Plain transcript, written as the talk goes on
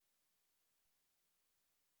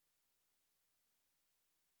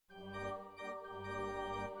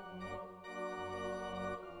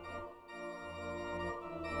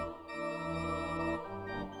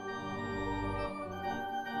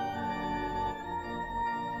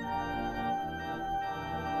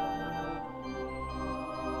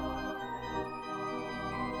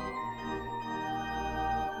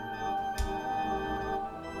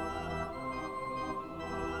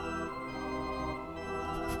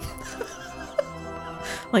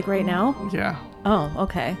Like right now? Yeah. Oh,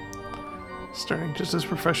 okay. Starting just as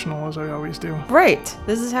professional as I always do. Right.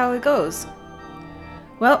 This is how it goes.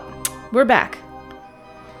 Well, we're back.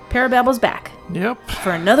 Parababble's back. Yep.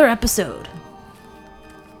 For another episode.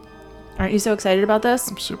 Aren't you so excited about this?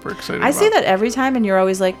 I'm super excited. I say that every time and you're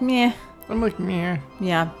always like, meh. I'm like, meh.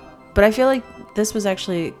 Yeah. But I feel like this was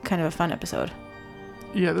actually kind of a fun episode.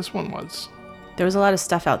 Yeah, this one was. There was a lot of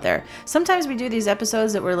stuff out there. Sometimes we do these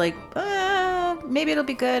episodes that we're like, maybe it'll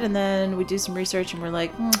be good. And then we do some research and we're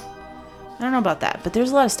like, I don't know about that. But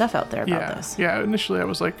there's a lot of stuff out there about this. Yeah, initially I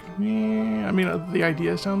was like, I mean, the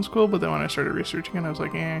idea sounds cool. But then when I started researching it, I was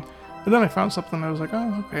like, And then I found something that I was like,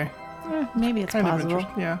 oh, okay. Maybe it's kind plausible.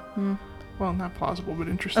 Of yeah. Well, not plausible, but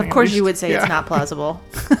interesting. Of course you would say it's not plausible.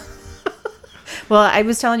 Well, I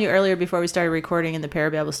was telling you earlier before we started recording in the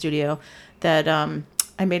Parababble studio that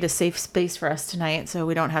I made a safe space for us tonight so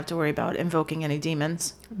we don't have to worry about invoking any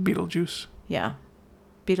demons. Beetlejuice. Yeah.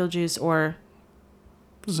 Beetlejuice or...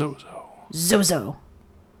 ZoZo. ZoZo.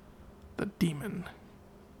 The demon.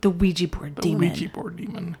 The Ouija board demon. The Ouija board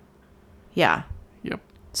demon. Yeah. Yep.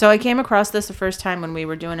 So I came across this the first time when we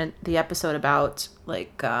were doing the episode about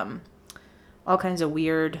like all kinds of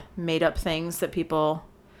weird made up things that people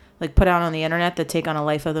like put out on the internet that take on a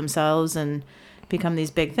life of themselves and become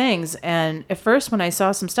these big things. And at first when I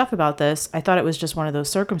saw some stuff about this, I thought it was just one of those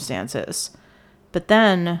circumstances. But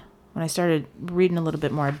then when I started reading a little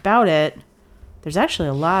bit more about it, there's actually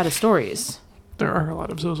a lot of stories. There are a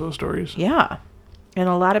lot of ZoZo stories. Yeah. And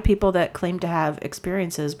a lot of people that claim to have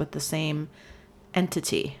experiences with the same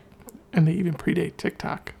entity. And they even predate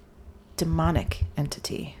TikTok. Demonic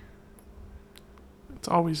entity. It's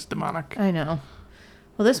always demonic. I know.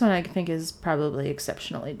 Well, this one I think is probably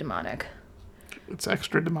exceptionally demonic. It's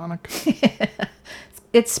extra demonic.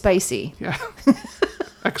 It's spicy. Yeah.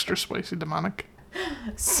 Extra spicy demonic.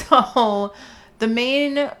 So the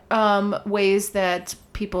main ways that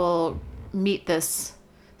people meet this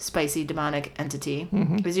spicy demonic entity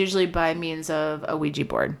is usually by means of a Ouija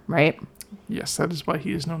board, right? Yes, that is why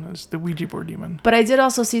he is known as the Ouija board demon. But I did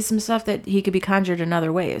also see some stuff that he could be conjured in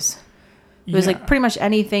other ways. It was like pretty much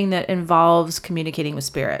anything that involves communicating with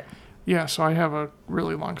spirit. Yeah, so I have a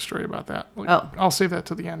really long story about that. Like, oh. I'll save that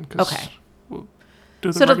to the end. Okay. We'll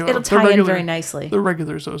do the so regular, it'll tie in very nicely. The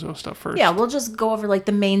regular ZoZo stuff first. Yeah, we'll just go over like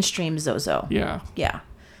the mainstream ZoZo. Yeah. Yeah.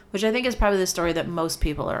 Which I think is probably the story that most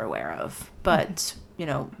people are aware of. But, you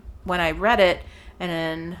know, when I read it and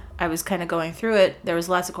then I was kind of going through it, there was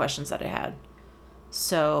lots of questions that I had.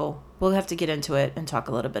 So we'll have to get into it and talk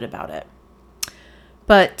a little bit about it.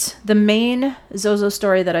 But the main ZoZo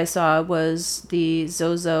story that I saw was the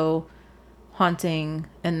ZoZo haunting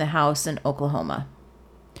in the house in Oklahoma.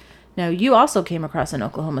 Now, you also came across an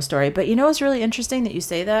Oklahoma story, but you know what's really interesting that you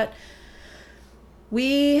say that?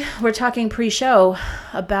 We were talking pre-show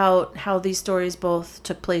about how these stories both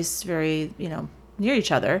took place very, near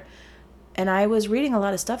each other. And I was reading a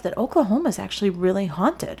lot of stuff that Oklahoma is actually really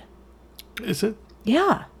haunted. Is it?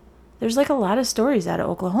 Yeah. There's like a lot of stories out of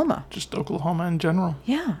Oklahoma. Just Oklahoma in general.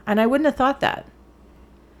 Yeah. And I wouldn't have thought that.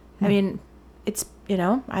 I mean, it's,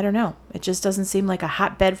 I don't know. It just doesn't seem like a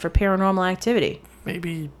hotbed for paranormal activity.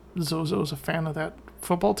 Maybe ZoZo's a fan of that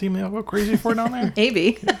football team they all go crazy for down there.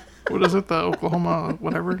 Maybe. What is it? The Oklahoma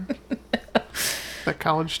whatever? That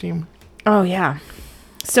college team. Oh, yeah.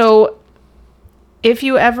 So if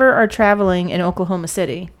you ever are traveling in Oklahoma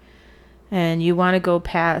City and you want to go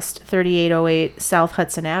past 3808 South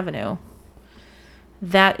Hudson Avenue,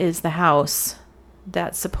 that is the house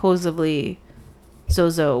that supposedly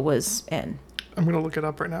ZoZo was in. I'm going to look it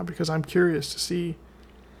up right now because I'm curious to see.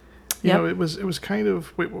 You know, it was kind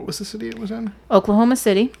of... Wait, what was the city it was in? Oklahoma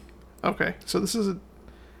City. Okay, so this is a...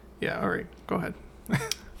 Yeah, all right, go ahead.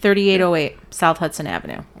 3808 South Hudson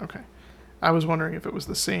Avenue. Okay. I was wondering if it was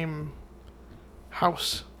the same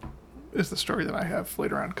house as the story that I have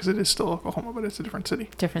later on, because it is still Oklahoma, but it's a different city.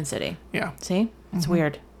 Different city. Yeah. See? It's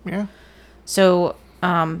weird. Yeah. So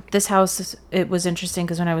this house, it was interesting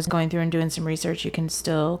because when I was going through and doing some research, you can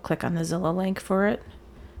still click on the Zillow link for it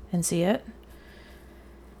and see it.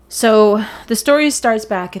 So the story starts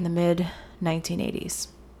back in the mid-1980s.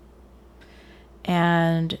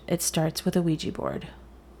 And it starts with a Ouija board.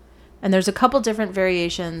 And there's a couple different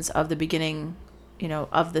variations of the beginning,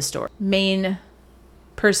 of the story. Main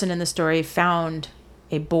person in the story found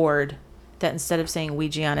a board that instead of saying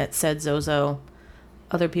Ouija on it said ZoZo.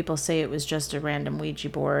 Other people say it was just a random Ouija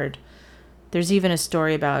board. There's even a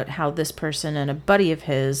story about how this person and a buddy of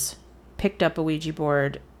his picked up a Ouija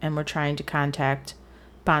board and were trying to contact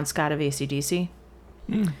Bon Scott of AC/DC.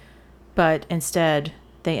 But instead,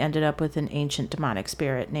 they ended up with an ancient demonic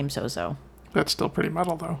spirit named ZoZo. That's still pretty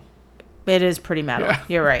metal, though. It is pretty metal. Yeah.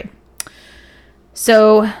 You're right.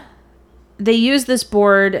 So they used this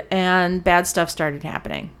board and bad stuff started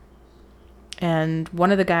happening. And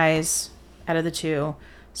one of the guys out of the two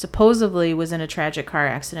supposedly was in a tragic car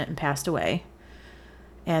accident and passed away.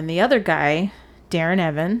 And the other guy, Darren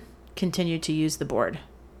Evan, continued to use the board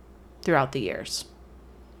throughout the years.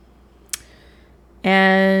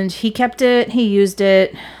 And he kept it, he used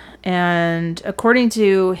it, and according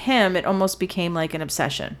to him, it almost became like an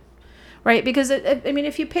obsession. Right? Because, I mean,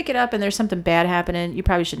 if you pick it up and there's something bad happening, you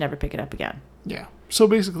probably should never pick it up again. Yeah. So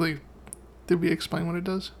basically, did we explain what it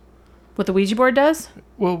does? What the Ouija board does?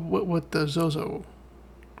 Well, what the ZoZo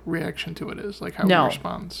reaction to it is, like how No. it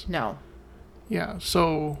responds. No. Yeah.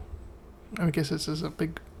 So I guess this is a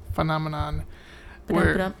big phenomenon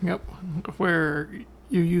Ba-dum. where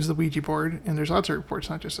you use the Ouija board, and there's lots of reports,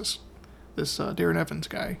 not just this Darren Evans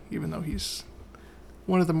guy, even though he's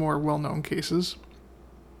one of the more well-known cases.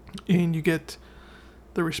 And you get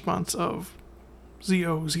the response of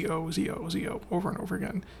ZO, ZO, ZO, ZO over and over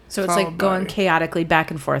again. So it's like going chaotically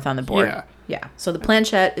back and forth on the board. Yeah. Yeah. So the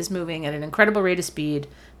planchette is moving at an incredible rate of speed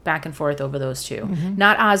back and forth over those two. Mm-hmm.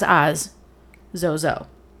 Not Oz Oz, ZoZo.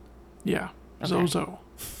 Yeah. Okay. ZoZo.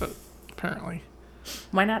 But apparently.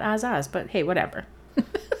 Why not Oz Oz? But hey, whatever.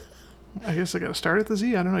 I guess I got to start at the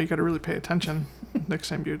Z. I don't know. You got to really pay attention next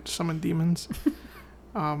time you summon demons.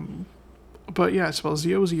 But yeah, it spells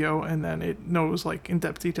ZO, ZO, and then it knows like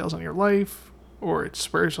in-depth details on your life, or it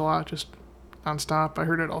swears a lot just nonstop. I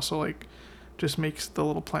heard it also like just makes the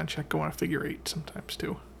little planchette go on a figure 8 sometimes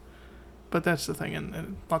too. But that's the thing,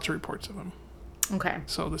 and lots of reports of him. Okay.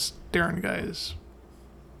 So this Darren guy is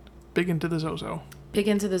big into the ZoZo. Big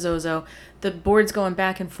into the ZoZo. The board's going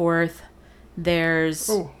back and forth. There's...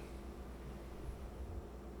 Oh.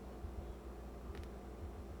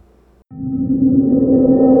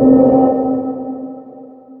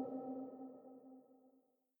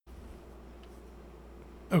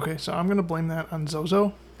 Okay, so I'm going to blame that on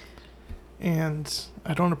ZoZo, and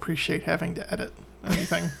I don't appreciate having to edit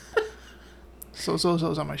anything. So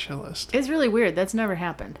ZoZo's on my shit list. It's really weird. That's never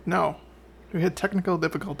happened. No. We had technical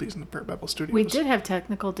difficulties in the Parabellum Studios. We did have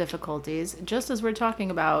technical difficulties, just as we're talking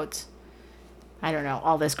about, I don't know,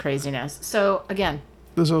 all this craziness. So, again,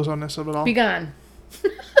 the ZoZo-ness of it all. be gone.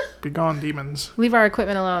 Be gone, demons. Leave our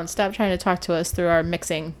equipment alone. Stop trying to talk to us through our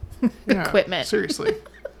mixing equipment. Seriously.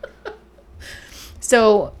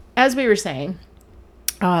 So, as we were saying,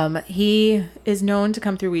 he is known to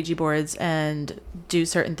come through Ouija boards and do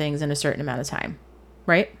certain things in a certain amount of time,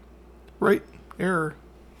 right? Right. Error.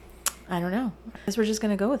 I don't know. I guess we're just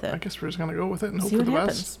going to go with it. I guess we're just going to go with it and hope See for what the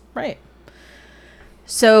happens. best. Right.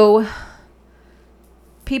 So,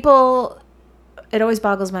 people, it always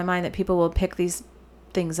boggles my mind that people will pick these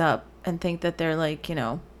things up and think that they're like, you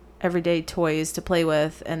know, everyday toys to play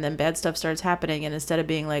with, and then bad stuff starts happening, and instead of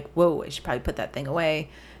being like, whoa, I should probably put that thing away,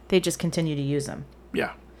 they just continue to use them.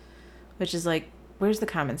 Yeah. Which is like, where's the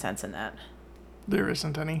common sense in that? There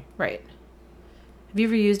isn't any. Right. Have you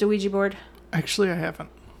ever used a Ouija board? Actually, I haven't.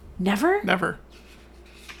 Never? Never.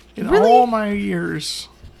 In Really? all my years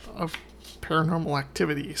of paranormal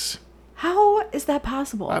activities. How is that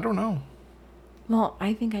possible? I don't know. Well,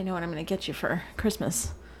 I think I know what I'm going to get you for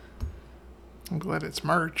Christmas. I'm glad it's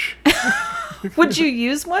March. Would you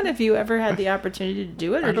use one if you ever had the opportunity to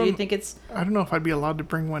do it? Or do you think it's... I don't know if I'd be allowed to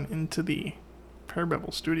bring one into the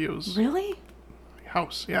Parabellum Studios Really?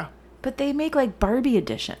 house. Yeah. But they make like Barbie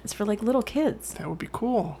editions for like little kids. That would be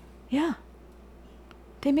cool. Yeah.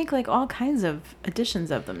 They make like all kinds of editions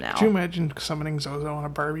of them now. Could you imagine summoning ZoZo on a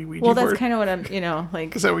Barbie Ouija Well, board? that's kind of what I'm, you know,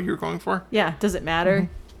 like... Is that what you were going for? Yeah. Does it matter?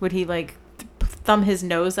 Mm-hmm. Would he like thumb his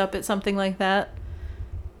nose up at something like that?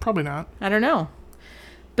 Probably not. I don't know.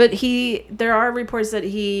 But there are reports that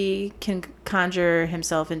he can conjure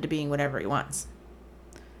himself into being whatever he wants.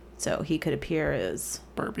 So he could appear as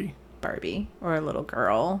Barbie, or a little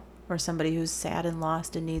girl, or somebody who's sad and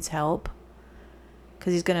lost and needs help.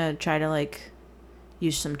 Because he's going to try to like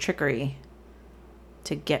use some trickery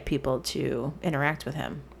to get people to interact with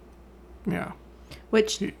him. Yeah.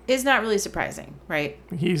 Which is not really surprising, right?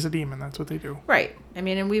 He's a demon. That's what they do. Right. I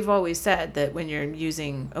mean, and we've always said that when you're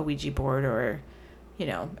using a Ouija board or, you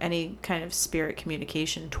know, any kind of spirit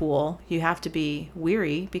communication tool, you have to be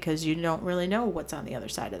weary because you don't really know what's on the other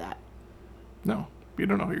side of that. No. You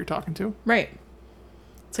don't know who you're talking to. Right.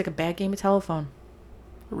 It's like a bad game of telephone.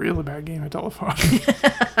 A really bad game of telephone.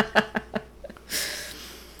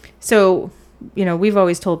 So, you know, we've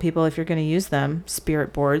always told people if you're going to use them,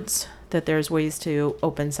 spirit boards, that there's ways to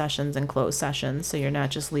open sessions and close sessions. So you're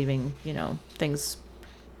not just leaving, you know, things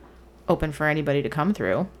open for anybody to come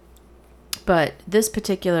through. But this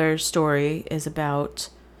particular story is about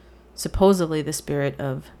supposedly the spirit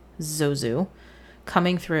of ZoZo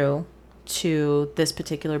coming through to this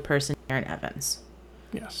particular person, Aaron Evans.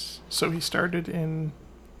 Yes. So he started in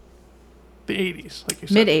the 80s, like you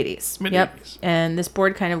said. Mid-80s. Yep. 80s. And this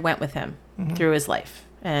board kind of went with him through his life.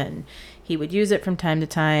 And he would use it from time to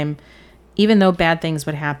time. Even though bad things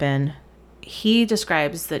would happen, he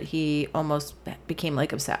describes that he almost became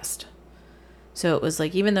like obsessed. So it was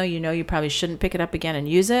like, even though you probably shouldn't pick it up again and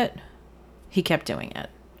use it, he kept doing it.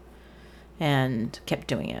 And kept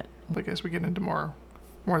doing it. Like as we get into more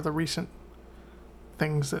of the recent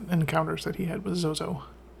things, that encounters that he had with ZoZo.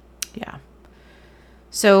 Yeah.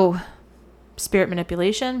 So, spirit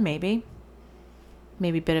manipulation, maybe.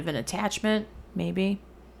 Maybe a bit of an attachment, maybe.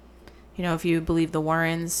 If you believe the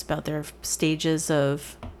Warrens about their stages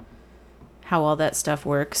of how all that stuff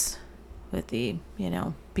works with the,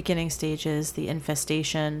 beginning stages, the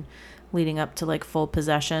infestation leading up to like full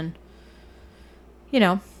possession.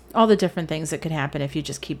 All the different things that could happen if you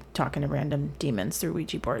just keep talking to random demons through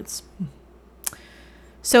Ouija boards.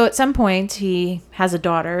 So at some point he has a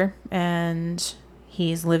daughter and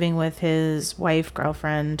he's living with his wife,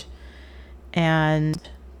 girlfriend, and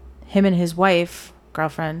him and his wife,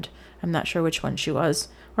 girlfriend, I'm not sure which one she was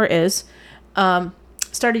or is,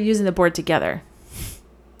 started using the board together.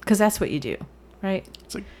 Because that's what you do, right?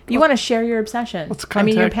 It's like, you want to share your obsession. Let's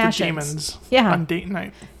contact your the passions. demons on date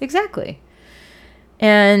night. Exactly.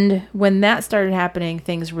 And when that started happening,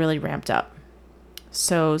 things really ramped up.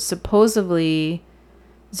 So supposedly,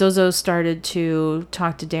 ZoZo started to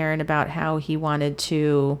talk to Darren about how he wanted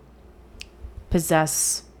to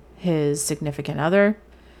possess his significant other.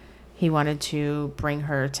 He wanted to bring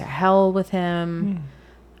her to hell with him.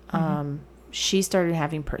 She started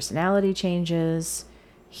having personality changes.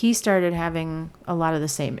 He started having a lot of the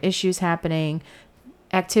same issues happening.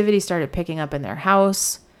 Activity started picking up in their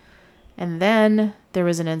house. And then there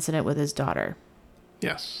was an incident with his daughter.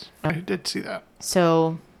 Yes, I did see that.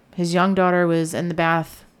 So his young daughter was in the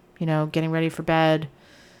bath, getting ready for bed.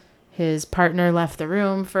 His partner left the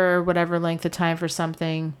room for whatever length of time for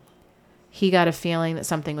something. He got a feeling that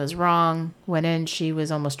something was wrong. Went in, she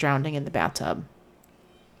was almost drowning in the bathtub.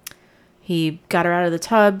 He got her out of the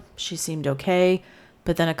tub. She seemed okay.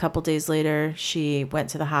 But then a couple days later, she went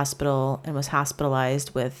to the hospital and was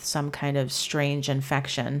hospitalized with some kind of strange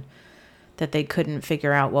infection that they couldn't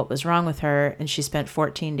figure out what was wrong with her. And she spent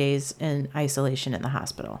 14 days in isolation in the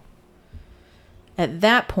hospital. At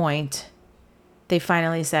that point, they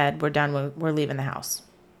finally said, we're done. We're leaving the house.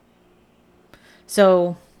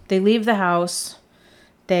 So they leave the house.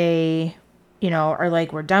 They, are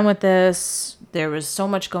like, we're done with this. There was so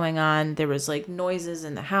much going on. There was like noises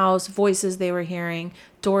in the house, voices they were hearing,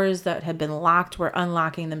 doors that had been locked were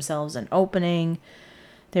unlocking themselves and opening.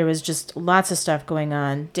 There was just lots of stuff going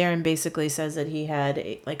on. Darren basically says that he had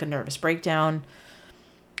a nervous breakdown.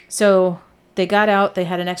 So they got out. They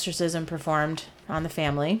had an exorcism performed on the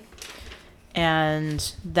family.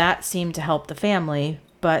 And that seemed to help the family.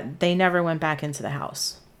 But they never went back into the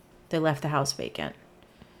house. They left the house vacant.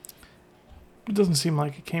 It doesn't seem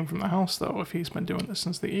like it came from the house, though, if he's been doing this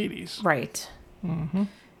since the 80s. Right.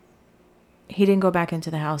 He didn't go back into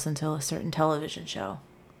the house until a certain television show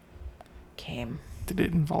came. Did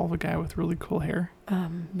it involve a guy with really cool hair?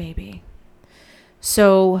 Maybe.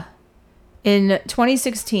 So, in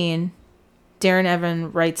 2016, Darren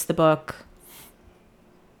Evan writes the book,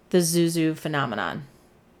 The ZoZo Phenomenon.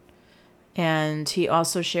 And he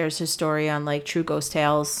also shares his story on, True Ghost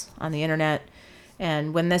Tales on the internet.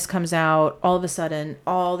 And when this comes out, all of a sudden,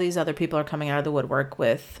 all these other people are coming out of the woodwork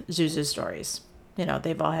with ZoZo stories.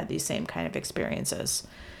 They've all had these same kind of experiences.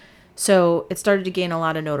 So it started to gain a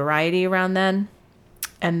lot of notoriety around then.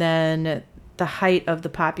 And then the height of the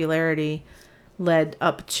popularity led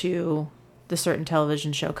up to the certain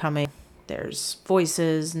television show coming. There's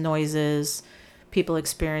voices, noises, people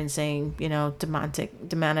experiencing,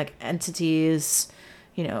 demonic entities,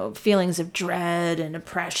 feelings of dread and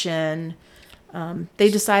oppression.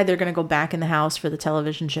 They decide they're going to go back in the house for the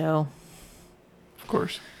television show. Of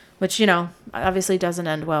course. Which, obviously doesn't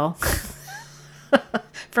end well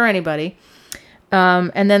for anybody.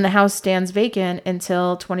 And then the house stands vacant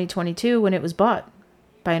until 2022 when it was bought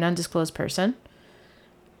by an undisclosed person.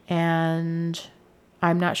 And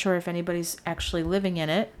I'm not sure if anybody's actually living in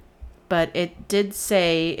it, but it did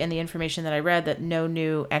say in the information that I read that no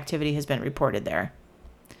new activity has been reported there.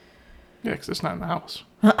 Yeah, because it's not in the house.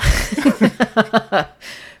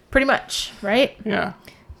 Pretty much, right? Yeah.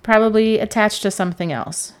 Probably attached to something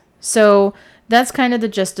else. So that's kind of the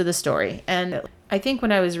gist of the story. And I think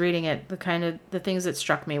when I was reading it, the things that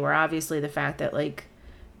struck me were obviously the fact that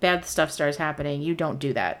bad stuff starts happening. You don't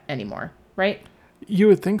do that anymore, right? You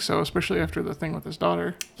would think so, especially after the thing with his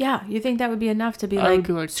daughter. Yeah, you think that would be enough to be I would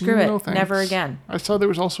be like, screw no, it, thanks. never again. I saw there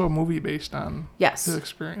was also a movie based on Yes. his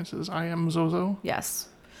experiences. I Am ZoZo. Yes.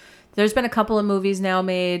 There's been a couple of movies now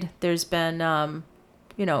made. There's been, a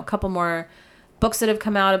couple more books that have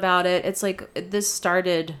come out about it. It's like this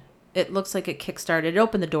started, it looks like it kickstarted, it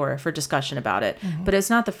opened the door for discussion about it. Mm-hmm. But it's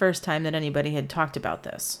not the first time that anybody had talked about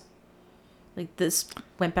this. Like this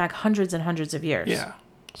went back hundreds and hundreds of years. Yeah.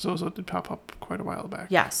 ZoZo did pop up quite a while back.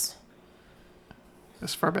 Yes.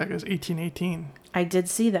 As far back as 1818. I did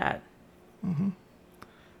see that. Mm-hmm.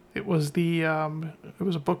 It was it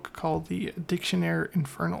was a book called The Dictionnaire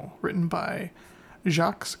Infernal, written by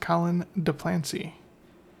Jacques Colin de Plancy.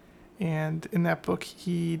 And in that book,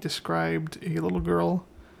 he described a little girl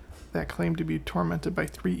that claimed to be tormented by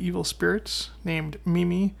 3 evil spirits named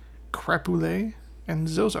Mimi, Crapoulet, and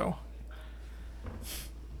ZoZo.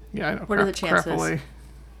 Yeah, I know. What are the chances? Crapoulet.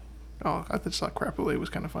 Oh, I just thought Crapoulet was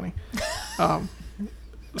kind of funny.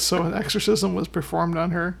 So an exorcism was performed on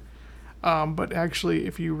her. But actually,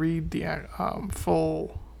 if you read the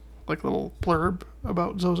full, little blurb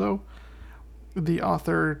about ZoZo, the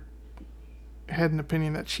author had an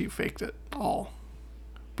opinion that she faked it all.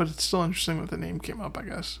 But it's still interesting that the name came up, I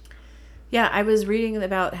guess. Yeah, I was reading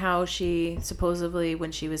about how she supposedly,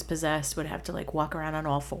 when she was possessed, would have to walk around on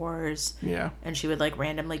all fours. Yeah. And she would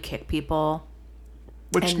randomly kick people.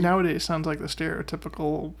 Which nowadays sounds like the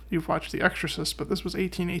stereotypical, you've watched The Exorcist, but this was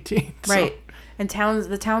 1818. Right. And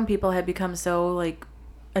the town people had become so,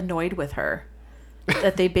 annoyed with her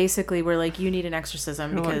that they basically were like, you need an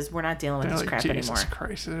exorcism because we're not dealing with this crap anymore. Jesus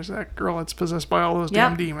Christ, there's that girl that's possessed by all those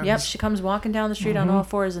damn demons. Yep, she comes walking down the street on all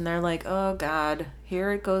fours, and they're like, oh, God,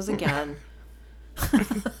 here it goes again.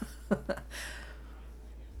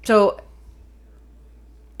 So,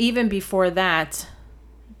 even before that,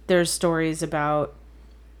 there's stories about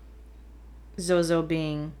ZoZo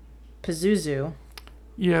being Pazuzu.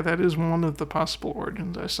 Yeah, that is one of the possible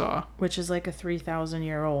origins I saw. Which is a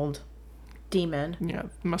 3,000-year-old demon. Yeah,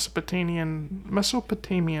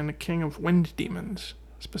 Mesopotamian king of wind demons,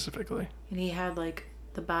 specifically. And he had,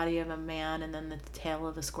 the body of a man and then the tail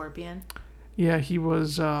of a scorpion. Yeah, he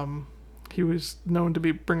was known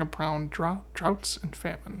to bring around droughts and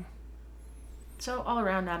famine. So, all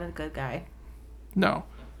around, not a good guy. No.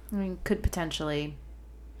 I mean, could potentially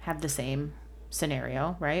have the same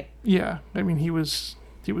scenario, right? Yeah, I mean, he was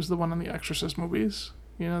the one in the Exorcist movies,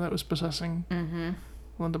 that was possessing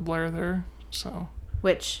Linda Blair there, so.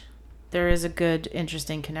 Which, there is a good,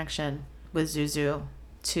 interesting connection with ZoZo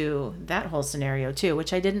to that whole scenario, too,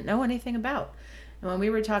 which I didn't know anything about. And when we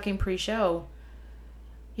were talking pre-show,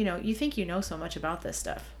 you think you know so much about this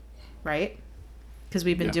stuff, right? Because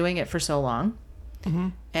we've been doing it for so long. Mm-hmm.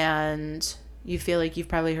 And you feel like you've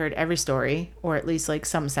probably heard every story, or at least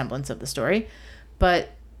some semblance of the story. But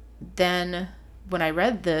then when I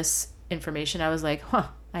read this information, I was like,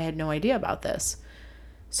 I had no idea about this.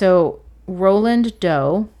 So Roland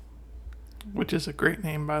Doe. Which is a great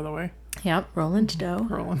name, by the way. Yep, Roland Doe.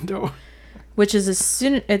 Roland Doe. Which is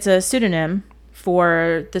it's a pseudonym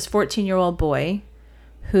for this 14-year-old boy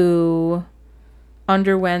who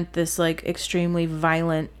underwent this extremely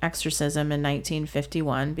violent exorcism in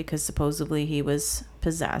 1951 because supposedly he was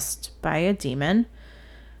possessed by a demon.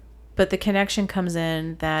 But the connection comes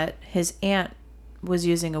in that his aunt was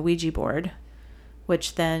using a Ouija board,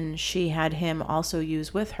 which then she had him also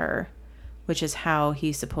use with her, which is how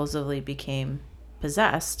he supposedly became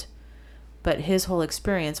possessed. But his whole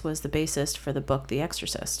experience was the basis for the book The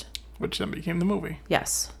Exorcist. Which then became the movie.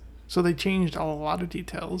 Yes. So they changed a lot of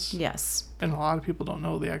details. Yes. And a lot of people don't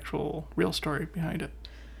know the actual real story behind it.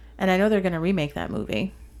 And I know they're going to remake that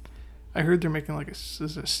movie. I heard they're making is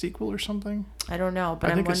it a sequel or something? I don't know, but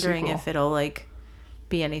I'm wondering if it'll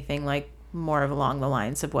be anything more of along the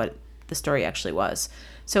lines of what the story actually was.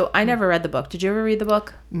 So I never read the book. Did you ever read the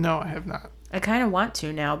book? No, I have not. I kind of want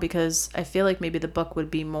to now because I feel like maybe the book would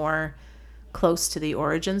be more close to the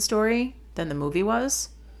origin story than the movie was.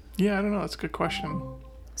 Yeah, I don't know. That's a good question.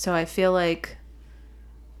 So I feel like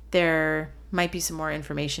there might be some more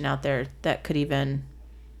information out there that could even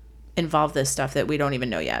involve this stuff that we don't even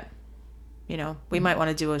know yet. We might want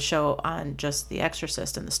to do a show on just The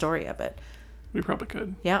Exorcist and the story of it. We probably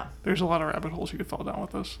could. Yeah. There's a lot of rabbit holes you could fall down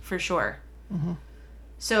with this. For sure. Mm-hmm.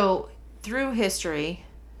 So through history,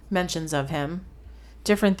 mentions of him,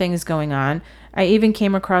 different things going on. I even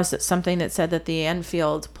came across something that said that the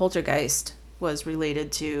Enfield poltergeist was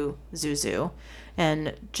related to ZoZo.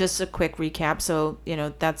 And just a quick recap. So,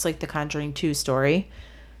 that's the Conjuring 2 story.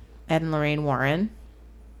 Ed and Lorraine Warren.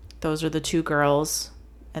 Those are the 2 girls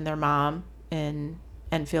and their mom in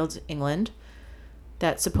Enfield, England.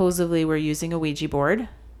 that supposedly were using a Ouija board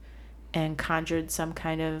and conjured some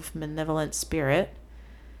kind of malevolent spirit,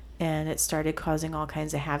 and it started causing all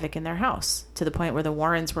kinds of havoc in their house, to the point where the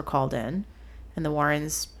Warrens were called in, and the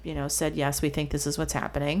Warrens, said, yes, we think this is what's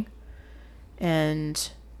happening. And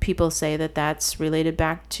people say that that's related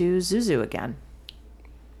back to ZoZo again.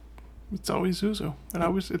 It's always ZoZo.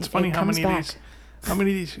 And it's funny how many of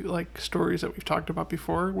these like stories that we've talked about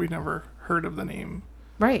before, we never heard of the name.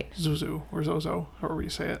 Right. ZoZo or ZoZo, however you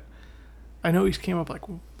say it. I know he's came up like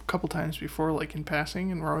a couple times before, like in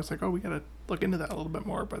passing, and we're always like, oh, we gotta look into that a little bit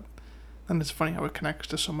more. But then it's funny how it connects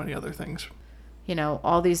to so many other things.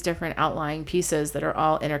 All these different outlying pieces that are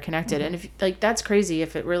all interconnected. Mm-hmm. And if that's crazy,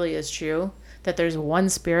 if it really is true that there's one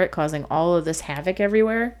spirit causing all of this havoc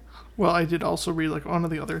everywhere. Well, I did also read, like, one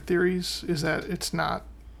of the other theories is that it's not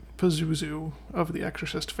Pazuzu of The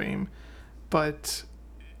Exorcist fame, but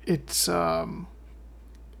it's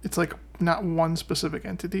like not one specific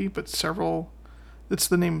entity, but several. It's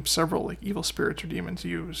the name several like evil spirits or demons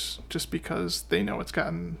use, just because they know it's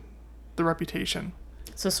gotten the reputation.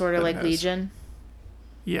 So sort of like Legion.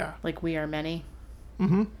 Yeah. Like We Are Many.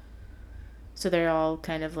 Mm-hmm. So they're all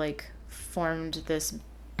kind of like formed this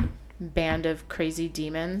band of crazy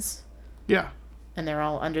demons. Yeah. And they're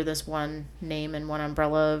all under this one name and one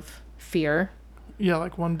umbrella of fear. Yeah,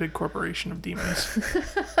 like one big corporation of demons.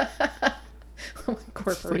 Corporation.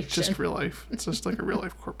 It's like just real life. It's just like a real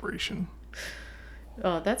life corporation.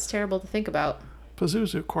 Oh, that's terrible to think about.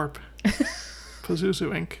 Pazuzu Corp.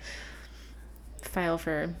 Pazuzu Inc. File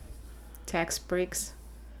for tax breaks.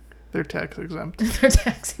 They're tax exempt. They're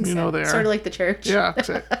tax exempt. You know they are. Sort of like the church. Yeah.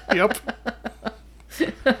 Yep.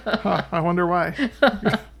 Huh, I wonder why.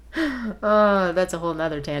 Oh, that's a whole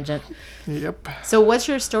nother tangent. Yep. So what's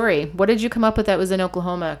your story? What did you come up with that was in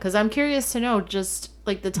Oklahoma? Because I'm curious to know just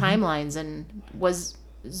like the timelines, and was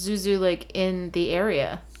ZoZo like in the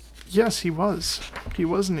area? Yes, he was. He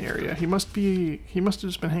was in the area. He must have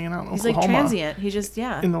just been hanging out in He's Oklahoma. He's like transient. He just,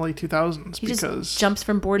 in the late 2000s. He just jumps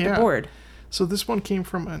from board to board. So this one came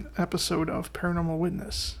from an episode of Paranormal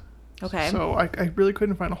Witness. Okay. So I really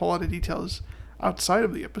couldn't find a whole lot of details outside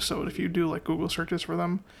of the episode. If you do like Google searches for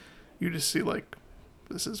them, you just see like,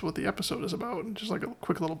 this is what the episode is about, and just like a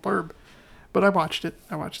quick little blurb. But I watched it.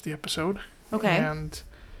 I watched the episode. Okay. And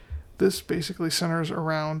this basically centers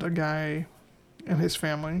around a guy and his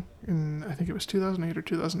family in, I think it was 2008 or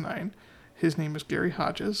 2009. His name is Gary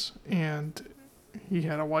Hodges, and he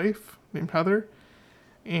had a wife named Heather,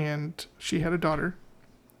 and she had a daughter.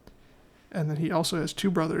 And then he also has two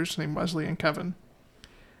brothers named Wesley and Kevin.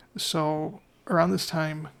 So around this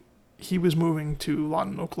time, he was moving to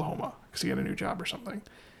Lawton, Oklahoma, because he had a new job or something.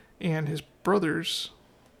 And his brothers,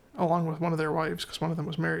 along with one of their wives, because one of them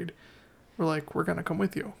was married, were like, we're going to come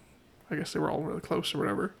with you. I guess they were all really close or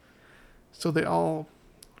whatever. So they all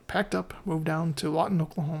packed up, moved down to Lawton,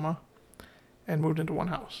 Oklahoma, and moved into one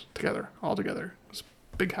house together, all together. It was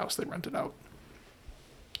a big house they rented out.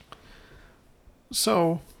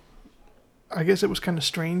 So I guess it was kind of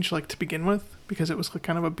strange, like, to begin with, because it was like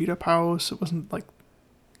kind of a beat-up house. It wasn't, like,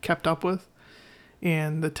 kept up with.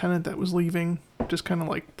 And the tenant that was leaving just kind of,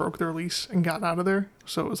 like, broke their lease and got out of there.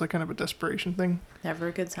 So it was, like, kind of a desperation thing. Never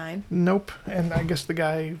a good sign. Nope. And I guess the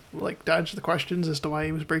guy, like, dodged the questions as to why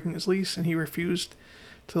he was breaking his lease, and he refused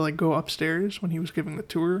to, like, go upstairs when he was giving the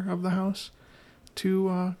tour of the house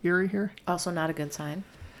to Gary here. Also not a good sign.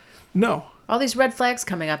 No. All these red flags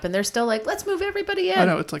coming up, and they're still like, let's move everybody in. I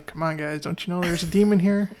know. It's like, come on, guys. Don't you know there's a demon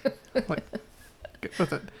here? Like, get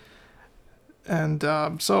with it. And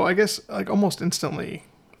so I guess, like, almost instantly,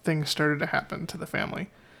 things started to happen to the family.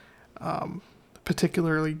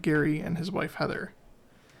 Particularly Gary and his wife, Heather.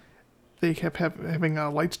 They kept having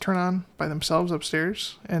lights turn on by themselves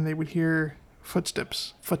upstairs, and they would hear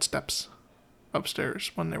footsteps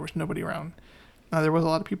upstairs when there was nobody around. Now, there was a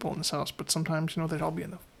lot of people in this house, but sometimes, they'd all be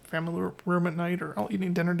in the family room at night or all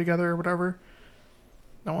eating dinner together or whatever.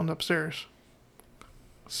 No one's upstairs.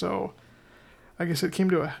 So I guess it came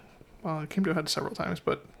to a head several times,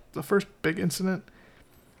 but the first big incident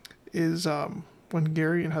is when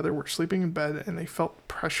Gary and Heather were sleeping in bed and they felt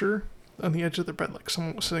pressure on the edge of their bed, like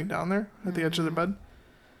someone was sitting down there at the edge of their bed.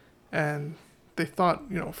 And they thought,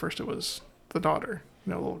 first it was the daughter,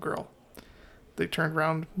 the little girl. They turned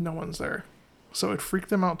around, no one's there. So it freaked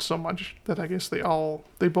them out so much that I guess they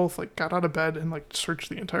both like got out of bed and like searched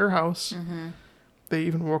the entire house. Mm-hmm. They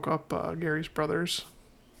even woke up Gary's brothers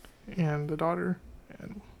and the daughter,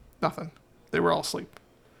 and nothing. They were all asleep.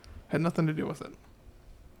 Had nothing to do with it.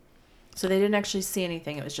 So they didn't actually see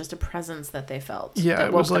anything. It was just a presence that they felt. Yeah, that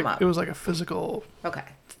it woke was them like up. It was like a physical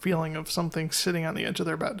feeling of something sitting on the edge of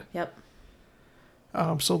their bed. Yep.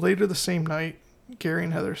 So later the same night, Gary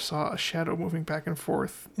and Heather saw a shadow moving back and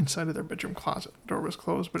forth inside of their bedroom closet. The door was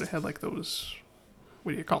closed, but it had like those,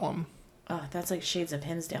 what do you call them? Oh, that's like Shades of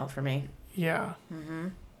Hinsdale for me. Yeah. Mm-hmm.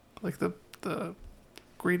 Like the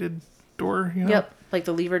grated door, you know? Yep. Like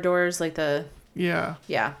the lever doors, like the... Yeah.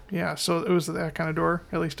 Yeah. Yeah, so it was that kind of door.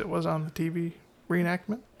 At least it was on the TV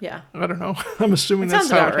reenactment. Yeah. I don't know. I'm assuming it that's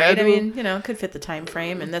sounds how about it had right. to. I mean, it could fit the time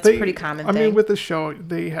frame, and that's a pretty common thing. I mean, with the show,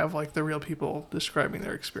 they have like the real people describing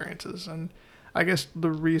their experiences, and I guess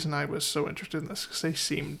the reason I was so interested in this is they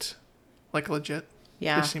seemed like legit.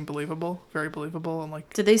 Yeah. They seemed believable, very believable, and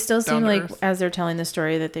like. Did they still seem like, earth. as they're telling the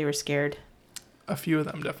story, that they were scared? A few of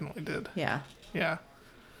them definitely did. Yeah. Yeah.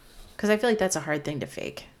 Because I feel like that's a hard thing to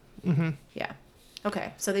fake. Mm-hmm. Yeah.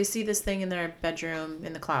 Okay, so they see this thing in their bedroom,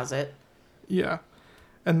 in the closet. Yeah.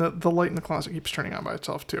 And the light in the closet keeps turning on by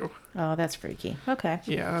itself, too. Oh, that's freaky. Okay.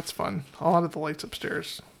 Yeah, that's fun. A lot of the lights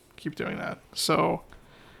upstairs keep doing that. So,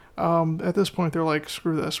 at this point, they're like,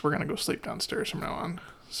 screw this, we're going to go sleep downstairs from now on.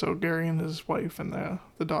 So Gary and his wife and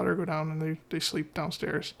the daughter go down and they sleep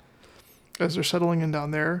downstairs. As they're settling in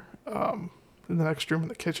down there, in the next room in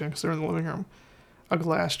the kitchen, because they're in the living room, a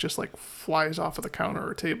glass just like flies off of the counter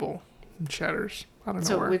or table and shatters out of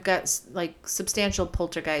nowhere. So we've got like substantial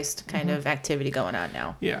poltergeist kind of activity going on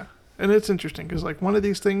now. Yeah. And it's interesting because like one of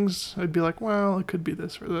these things, I'd be like, well, it could be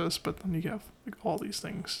this or this, but then you have like, all these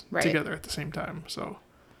things together at the same time. So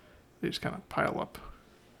they just kind of pile up.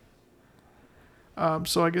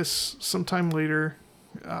 So I guess sometime later,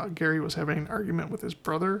 Gary was having an argument with his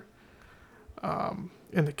brother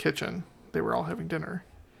in the kitchen. They were all having dinner.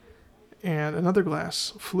 And another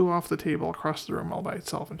glass flew off the table across the room all by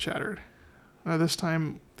itself and shattered. This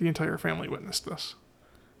time, the entire family witnessed this.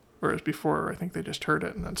 Whereas before, I think they just heard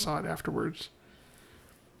it and then saw it afterwards.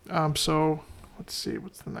 So, let's see,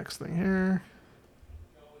 what's the next thing here?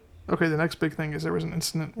 Okay, the next big thing is there was an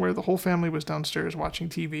incident where the whole family was downstairs watching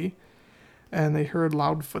TV, and they heard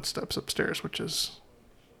loud footsteps upstairs, which has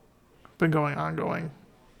been ongoing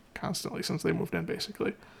constantly since they moved in,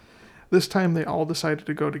 basically. This time, they all decided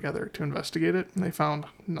to go together to investigate it, and they found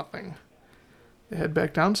nothing. They head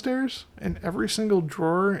back downstairs, and every single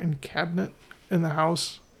drawer and cabinet in the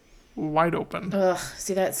house wide open. Ugh,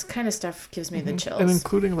 see, that kind of stuff gives me the chills. And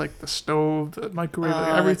including, like, the stove, the microwave,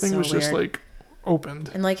 like, everything was just, like,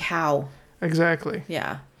 opened. And, like, how? Exactly.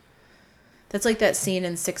 Yeah. That's like that scene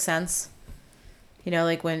in Sixth Sense. You know,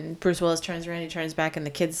 like when Bruce Willis turns around, he turns back, and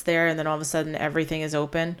the kid's there, and then all of a sudden everything is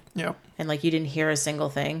open. Yep. And, like, you didn't hear a single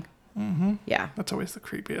thing. Mm-hmm. Yeah. That's always the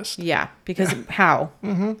creepiest. Yeah, because how?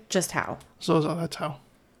 Mm-hmm. Just how? ZoZo, that's how.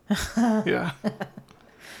 Yeah.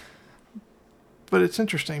 But it's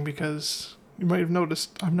interesting because you might have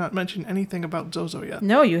noticed I've not mentioned anything about ZoZo yet.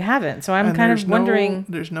 No, you haven't. So I'm kind of wondering.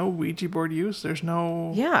 There's no Ouija board use. There's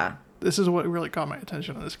no. Yeah. This is what really caught my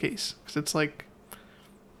attention in this case. Because it's like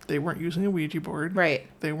they weren't using a Ouija board. Right.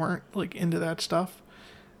 They weren't like into that stuff.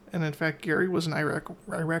 And in fact, Gary was an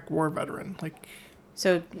Iraq war veteran. Like.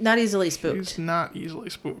 So not easily spooked. He's not easily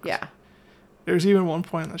spooked. Yeah. There's even one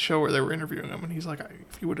point in the show where they were interviewing him, and he's like,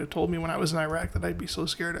 if you would have told me when I was in Iraq that I'd be so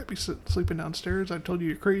scared I'd be sleeping downstairs, I told you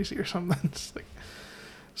you're crazy or something. It's like,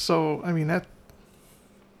 so, I mean, that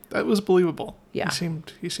was believable. Yeah.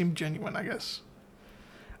 He seemed genuine, I guess.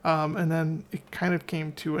 And then it kind of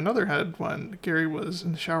came to another head when Gary was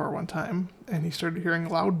in the shower one time, and he started hearing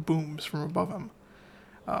loud booms from above him.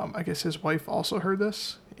 I guess his wife also heard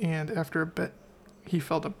this, and after a bit, he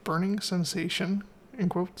felt a burning sensation, in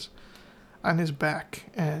quotes, on his back,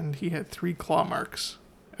 and he had 3 claw marks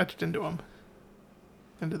etched into him,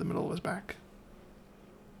 into the middle of his back.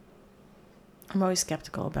 I'm always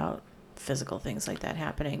skeptical about physical things like that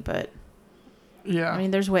happening, but yeah, I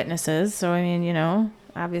mean, there's witnesses, so I mean,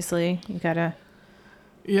 obviously you gotta.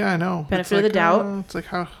 Yeah, I know. Benefit of the doubt. It's like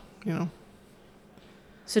how,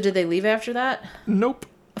 So did they leave after that? Nope.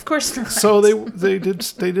 Of course not. So they did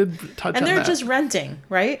touch on that. And they're just renting,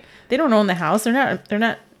 right? They don't own the house. They're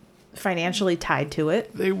not financially tied to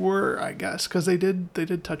it. They were, I guess, because they did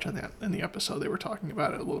touch on that in the episode. They were talking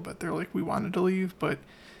about it a little bit. They're like, we wanted to leave, but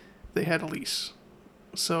they had a lease.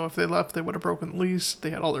 So if they left, they would have broken the lease.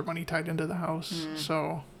 They had all their money tied into the house.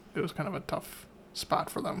 So it was kind of a tough spot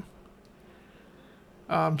for them.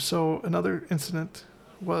 So another incident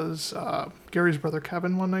was Gary's brother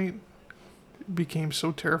Kevin one night became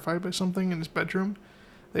so terrified by something in his bedroom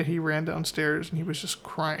that he ran downstairs and he was just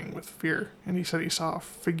crying with fear. And he said he saw a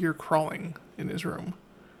figure crawling in his room.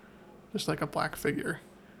 Just like a black figure.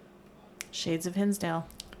 Shades of Hinsdale.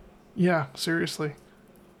 Yeah, seriously.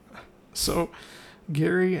 So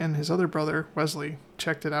Gary and his other brother, Wesley,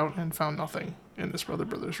 checked it out and found nothing in this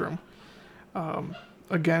brother's room.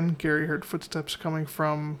 again, Gary heard footsteps coming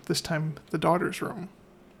from, this time, the daughter's room,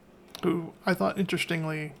 who I thought,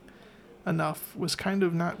 interestingly enough, was kind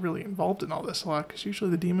of not really involved in all this a lot, because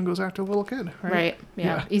usually the demon goes after the little kid, right? Right.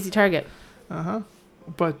 Yeah. Easy target. Uh-huh.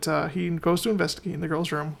 But he goes to investigate in the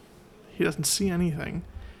girl's room. He doesn't see anything,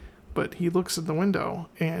 but he looks at the window,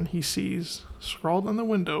 and he sees, scrawled on the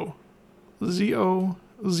window,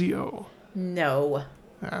 ZoZo. No.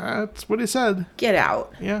 That's what it said. Get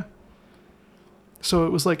out. Yeah. So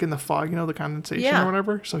it was like in the fog, the condensation or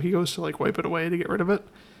whatever. So he goes to like wipe it away to get rid of it.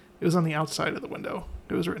 It was on the outside of the window.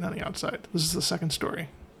 It was written on the outside. This is the second story.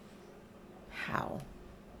 How?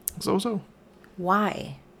 ZoZo.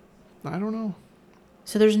 Why? I don't know.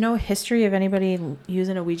 So there's no history of anybody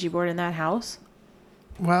using a Ouija board in that house?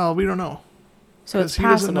 Well, we don't know. So it's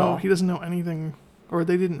possible. He doesn't know anything, or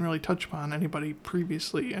they didn't really touch upon anybody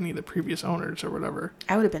previously, any of the previous owners or whatever.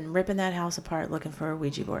 I would have been ripping that house apart looking for a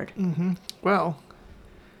Ouija board. Mm-hmm. Well,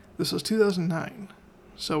 this was 2009.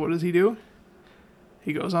 So what does he do?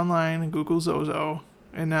 He goes online and Googles ZoZo,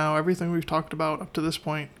 and now everything we've talked about up to this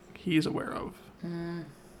point, he's aware of.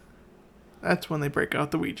 That's when they break out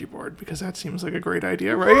the Ouija board, because that seems like a great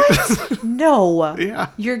idea, right? What? No. Yeah.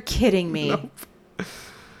 You're kidding me.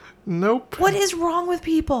 Nope. What is wrong with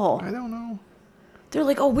people? I don't know. They're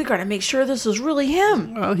like, oh, we got to make sure this is really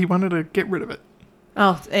him. Well, he wanted to get rid of it.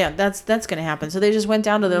 Oh, yeah, that's going to happen. So they just went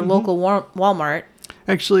down to their local Walmart.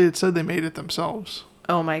 Actually, it said they made it themselves.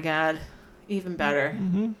 Oh, my God. Even better.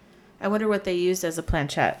 Mm-hmm. I wonder what they used as a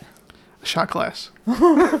planchette. A shot glass.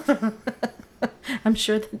 I'm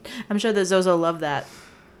sure that ZoZo loved that.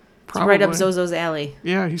 Probably. It's right up ZoZo's alley.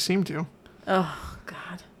 Yeah, he seemed to. Oh,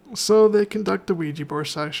 God. So they conduct a Ouija board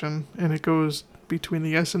session, and it goes between the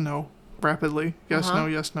yes and no rapidly. Yes, no,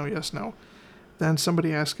 yes, no, yes, no. Then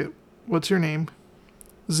somebody asks it, what's your name?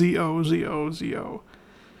 ZoZo.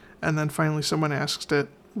 And then finally someone asks it,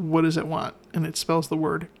 what does it want? And it spells the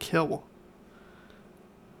word kill.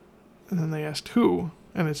 And then they asked who,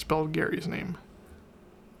 and it spelled Gary's name.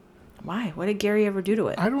 Why? What did Gary ever do to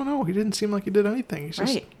it? I don't know. He didn't seem like he did anything. He's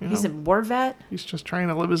right. Just, he's a war vet. He's just trying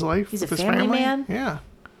to live his life He's with a his family family. man. Yeah.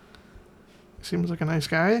 He seems like a nice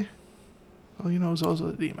guy. Well, ZoZo's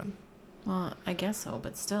a demon. Well, I guess so,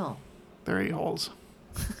 but still. They're a-holes.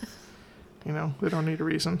 They don't need a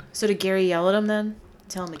reason. So did Gary yell at him then?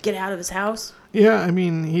 Tell him to get out of his house? Yeah, I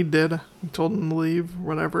mean, he did. He told him to leave,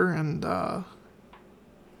 whatever, and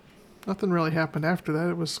nothing really happened after that.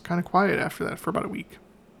 It was kind of quiet after that for about a week.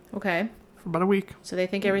 Okay. For about a week. So they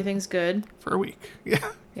think everything's good. For a week,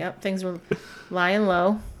 yeah. Yep, things were lying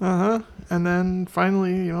low. Uh-huh. And then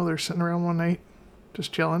finally, they're sitting around one night,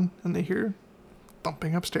 just chilling, and they hear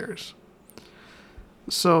thumping upstairs.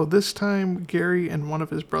 So this time, Gary and one of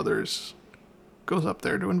his brothers goes up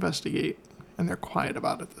there to investigate, and they're quiet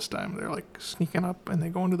about it this time. They're like sneaking up, and they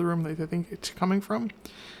go into the room they think it's coming from,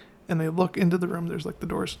 and they look into the room. There's like the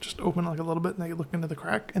doors just open like a little bit, and they look into the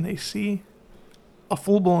crack, and they see a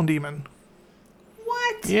full-blown demon.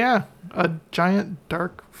 What? Yeah, a giant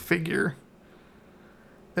dark figure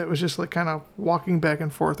that was just like kind of walking back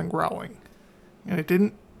and forth and growling. And it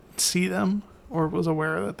didn't see them or was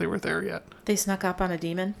aware that they were there yet. They snuck up on a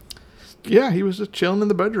demon? Yeah, he was just chilling in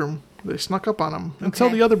the bedroom. They snuck up on him until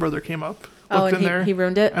the other brother came up, looked in there, he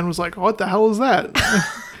ruined it? and was like, what the hell is that?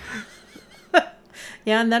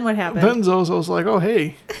 Yeah, and then what happened? Then ZoZo's like, oh,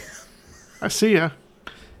 hey, I see ya.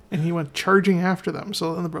 And he went charging after them.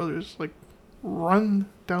 So then the brothers like run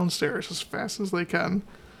downstairs as fast as they can.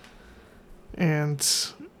 And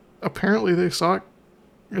apparently they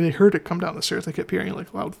heard it come down the stairs. They kept hearing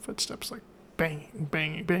like loud footsteps, like banging,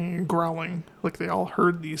 banging, banging, growling. Like they all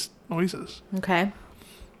heard these noises. Okay.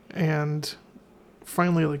 And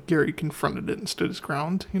finally, like Gary confronted it and stood his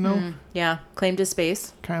ground, Yeah, claimed his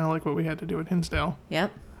space. Kind of like what we had to do at Hinsdale.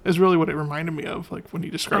 Yep. Is really what it reminded me of, like when he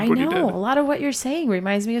described what he did. I know. A lot of what you're saying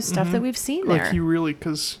reminds me of stuff that we've seen there. Like he really,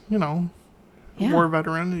 because, war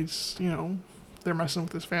veteran, he's, they're messing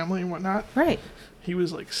with his family and whatnot. Right. He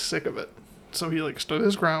was like sick of it. So he like stood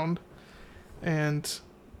his ground, and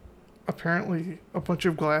apparently a bunch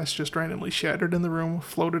of glass just randomly shattered in the room,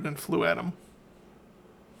 floated and flew at him.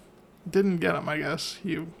 Didn't get him, I guess.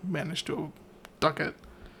 He managed to duck it.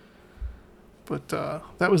 But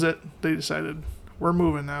that was it. They decided, we're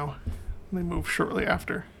moving now. They moved shortly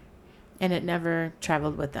after. And it never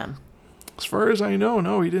traveled with them. As far as I know,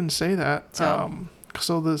 no, he didn't say that. So,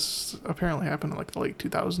 so this apparently happened in like the late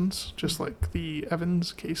 2000s, just like the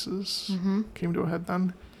Evans cases came to a head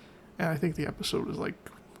then. And I think the episode was like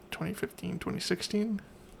 2015, 2016.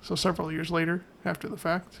 So several years later, after the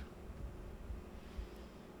fact.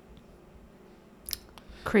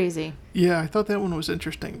 Crazy. Yeah, I thought that one was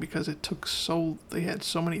interesting because they had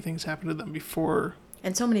so many things happen to them before.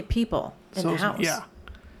 And so many people in the house. Yeah.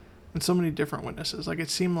 And so many different witnesses. Like, it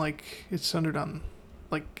seemed like it centered on,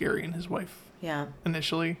 like, Gary and his wife. Yeah.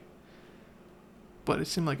 Initially. But it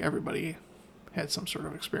seemed like everybody had some sort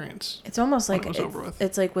of experience. It's almost like it was over with.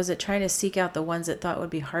 It's like, was it trying to seek out the ones it thought would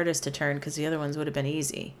be hardest to turn because the other ones would have been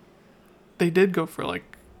easy? They did go for,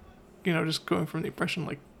 like, just going from the impression,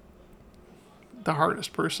 like, the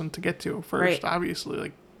hardest person to get to first, right. Obviously,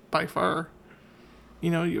 like, by far.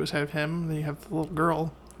 You always have him, then you have the little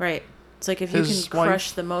girl. Right. It's like if you can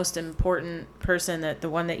crush the most important person, the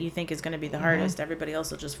one that you think is going to be the hardest, everybody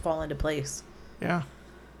else will just fall into place. Yeah.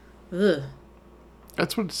 Ugh.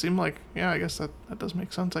 That's what it seemed like. Yeah, I guess that does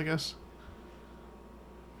make sense, I guess.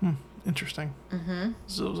 Interesting.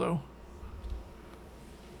 ZoZo.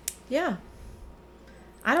 Yeah.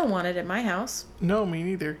 I don't want it at my house. No, me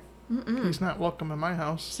neither. He's not welcome in my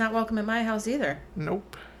house. He's not welcome in my house either.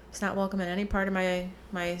 Nope. He's not welcome in any part of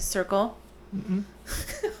my circle.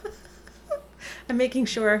 I'm making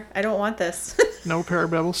sure I don't want this. No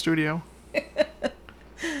Parabellum Studio.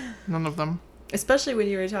 None of them. Especially when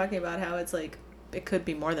you were talking about how it's like, it could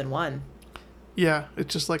be more than one. Yeah,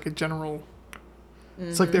 it's just like a general...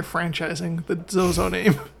 It's like they're franchising the ZoZo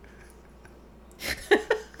name.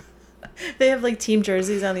 They have like team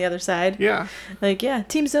jerseys on the other side. Yeah. Like, yeah,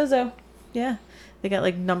 Team ZoZo. Yeah. They got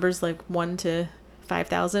like numbers like 1 to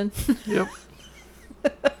 5,000. Yep.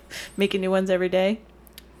 Making new ones every day.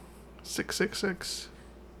 666.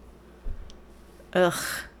 Ugh.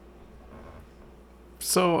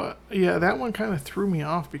 So, yeah, that one kind of threw me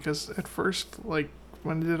off because at first, like,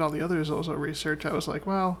 when I did all the other ZoZo research, I was like,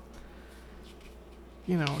 well,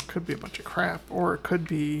 it could be a bunch of crap, or it could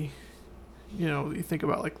be, you think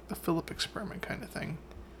about, like, the Philip experiment kind of thing.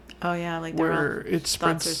 Oh, yeah, like where it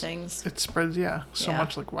spreads, thoughts or things. It spreads, so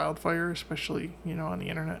much like wildfire, especially, on the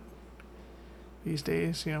internet these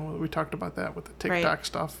days. We talked about that with the TikTok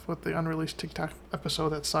stuff, with the unreleased TikTok episode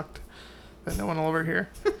that sucked, that no one will ever hear.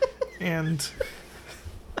 And...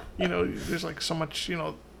 there's like so much,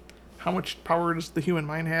 how much power does the human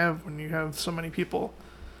mind have when you have so many people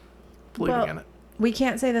believing in it? We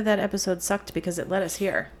can't say that episode sucked because it led us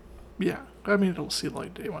here. Yeah. I mean, it'll see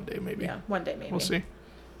light day one day, maybe. Yeah, one day, maybe. We'll see.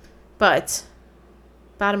 But,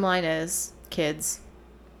 bottom line is, kids,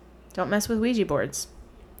 don't mess with Ouija boards.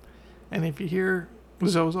 And if you hear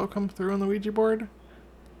ZoZo come through on the Ouija board,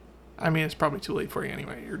 I mean, it's probably too late for you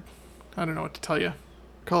anyway. I don't know what to tell you.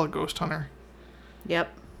 Call a ghost hunter.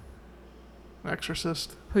 Yep.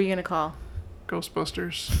 Exorcist. Who are you going to call?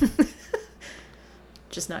 Ghostbusters.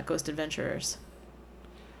 Just not Ghost Adventurers.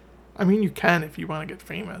 I mean, you can if you want to get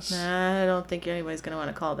famous. I don't think anybody's going to want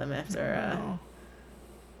to call them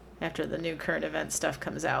after the new current event stuff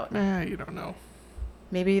comes out. You don't know.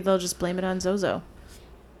 Maybe they'll just blame it on ZoZo.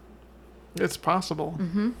 It's possible.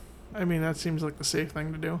 I mean, that seems like the safe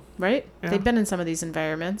thing to do. Right? Yeah. They've been in some of these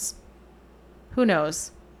environments. Who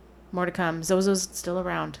knows? More to come. ZoZo's still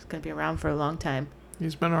around. It's going to be around for a long time.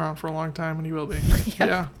 He's been around for a long time, and he will be.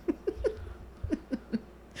 Yeah.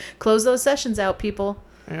 Close those sessions out, people.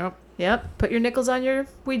 Yep. Put your nickels on your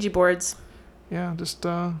Ouija boards. Yeah, just,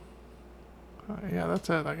 yeah, that's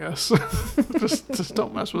it, I guess. just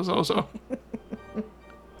don't mess with ZoZo.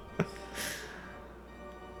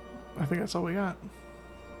 I think that's all we got.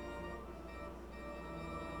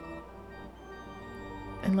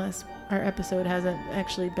 Unless our episode hasn't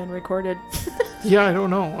actually been recorded. Yeah, I don't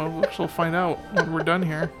know. We'll find out when we're done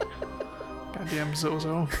here. Goddamn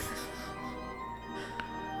ZoZo.